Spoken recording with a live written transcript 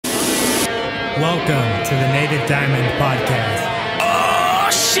Welcome to the Native Diamond Podcast.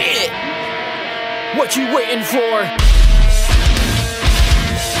 Oh, shit! What you waiting for?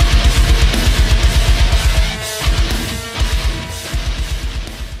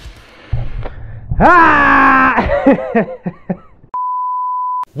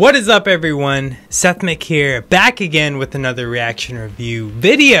 What is up, everyone? Seth Mick here, back again with another reaction review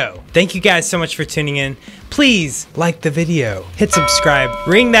video. Thank you guys so much for tuning in. Please like the video, hit subscribe,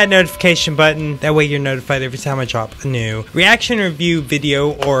 ring that notification button. That way you're notified every time I drop a new reaction review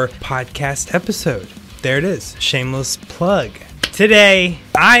video or podcast episode. There it is, shameless plug. Today,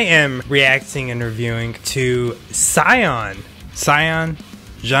 I am reacting and reviewing to Sion. Sion?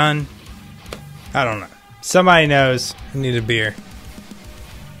 Jean? I don't know. Somebody knows. I need a beer.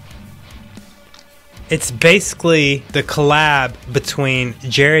 It's basically the collab between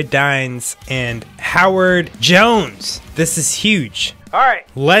Jared Dines and Howard Jones. This is huge. All right,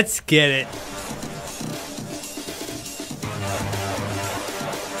 let's get it.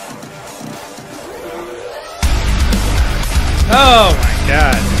 Oh my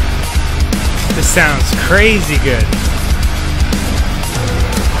God. This sounds crazy good.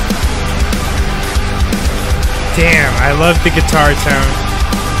 Damn, I love the guitar tone.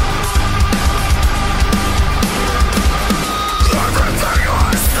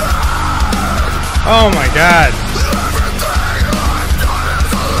 Oh my God.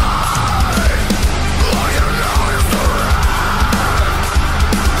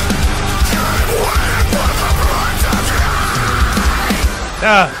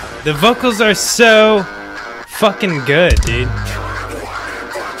 The vocals are so fucking good, dude.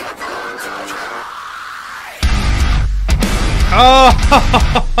 Oh.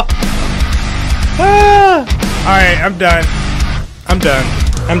 Alright, I'm done. I'm done.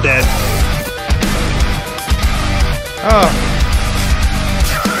 I'm dead. Oh.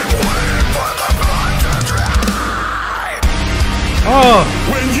 Oh.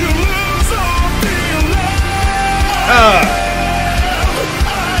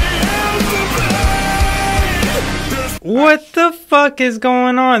 What the fuck is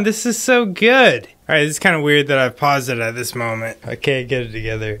going on? This is so good. Alright, this is kind of weird that I've paused it at this moment. I can't get it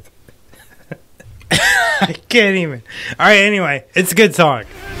together. I can't even. Alright, anyway, it's a good song.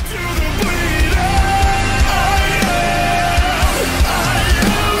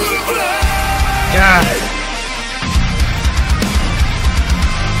 God.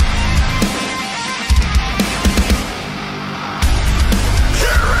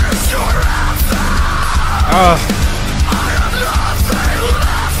 Oh.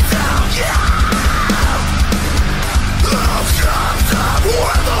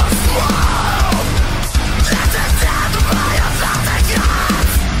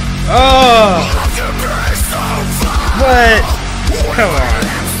 Oh. What? Come on.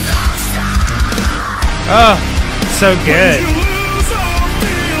 Oh, so good.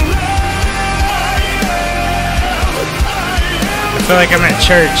 I feel like I'm at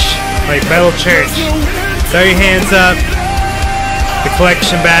church, like metal church. Throw your hands up. The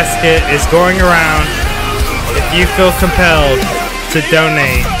collection basket is going around. If you feel compelled to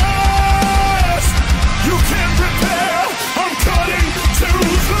donate.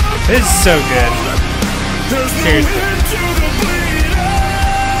 This is so good. Seriously.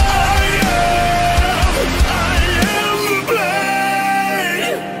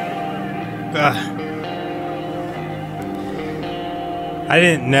 I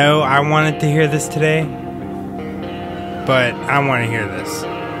didn't know I wanted to hear this today, but I want to hear this.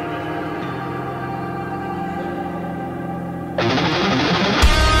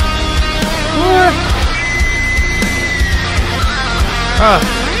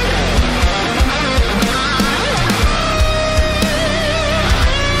 Oh.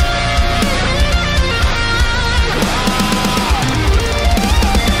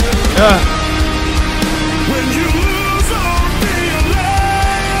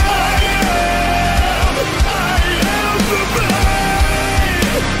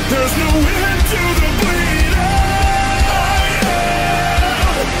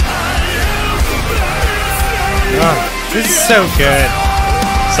 This is so good.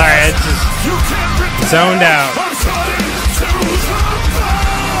 Sorry, I just zoned out.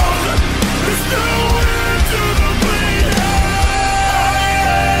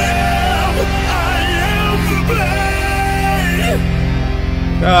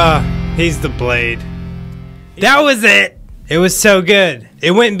 He's the blade. That was it. It was so good.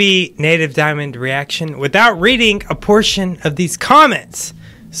 It wouldn't be Native Diamond reaction without reading a portion of these comments.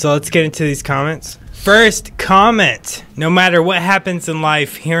 So let's get into these comments. First comment. No matter what happens in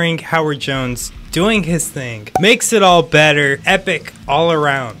life, hearing Howard Jones doing his thing makes it all better. Epic all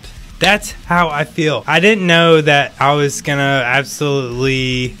around. That's how I feel. I didn't know that I was gonna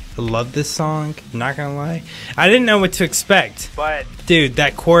absolutely love this song. I'm not gonna lie. I didn't know what to expect. But dude,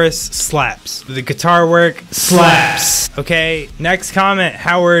 that chorus slaps. The guitar work slaps. Okay, next comment.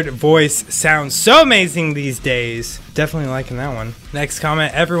 Howard voice sounds so amazing these days. Definitely liking that one. Next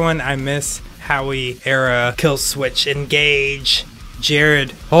comment. Everyone, I miss Howie era kill switch engage.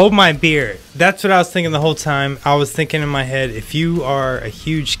 Jared, hold my beer. That's what I was thinking the whole time. I was thinking in my head, if you are a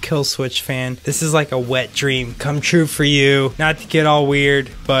huge Killswitch fan, this is like a wet dream come true for you. Not to get all weird,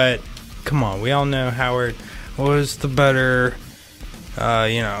 but come on, we all know Howard was the better,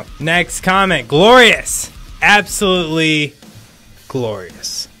 Next comment, glorious. Absolutely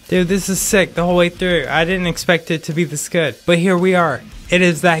glorious. Dude, this is sick the whole way through. I didn't expect it to be this good, but here we are. It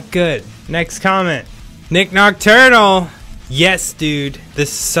is that good. Next comment, Nick Nocturnal. Yes, dude, this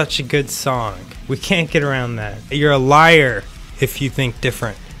is such a good song. We can't get around that. You're a liar if you think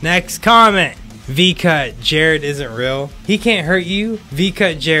different. Next comment. V-Cut, Jared isn't real. He can't hurt you.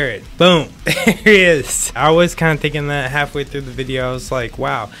 V-Cut Jared. Boom. There he is. I was kind of thinking that halfway through the video. I was like,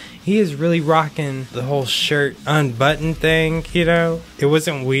 wow, he is really rocking the whole shirt unbuttoned thing, you know? It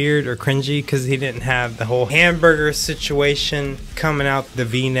wasn't weird or cringy because he didn't have the whole hamburger situation coming out the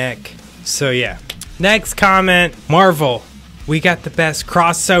V-neck. So yeah. Next comment. Marvel. We got the best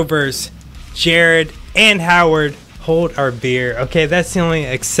crossovers. Jared and Howard, hold our beer. Okay, that's the only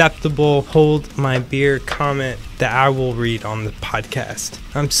acceptable hold my beer comment that I will read on the podcast.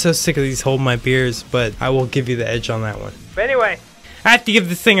 I'm so sick of these hold my beers, but I will give you the edge on that one. But anyway, I have to give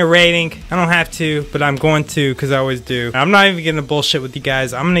this thing a rating. I don't have to, but I'm going to because I always do. I'm not even gonna bullshit with you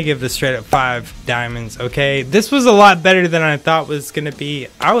guys. I'm gonna give this straight up 5 diamonds, okay? This was a lot better than I thought was gonna be.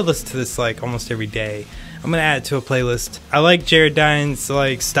 I would listen to this like almost every day. I'm gonna add it to a playlist. I like Jared Dines'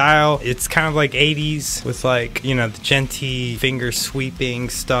 like style. It's kind of like 80s with like, you know, the genty finger sweeping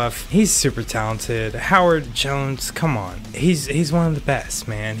stuff. He's super talented. Howard Jones, come on. He's one of the best,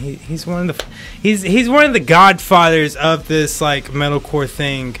 man. He's one of the godfathers of this like metalcore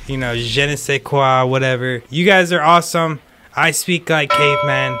thing, you know, je ne sais quoi, whatever. You guys are awesome. I speak like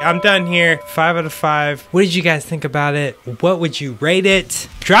caveman. I'm done here. 5 out of 5. What did you guys think about it? What would you rate it?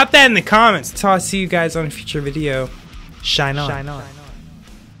 Drop that in the comments. Until I see you guys on a future video. Shine on.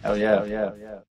 Hell yeah.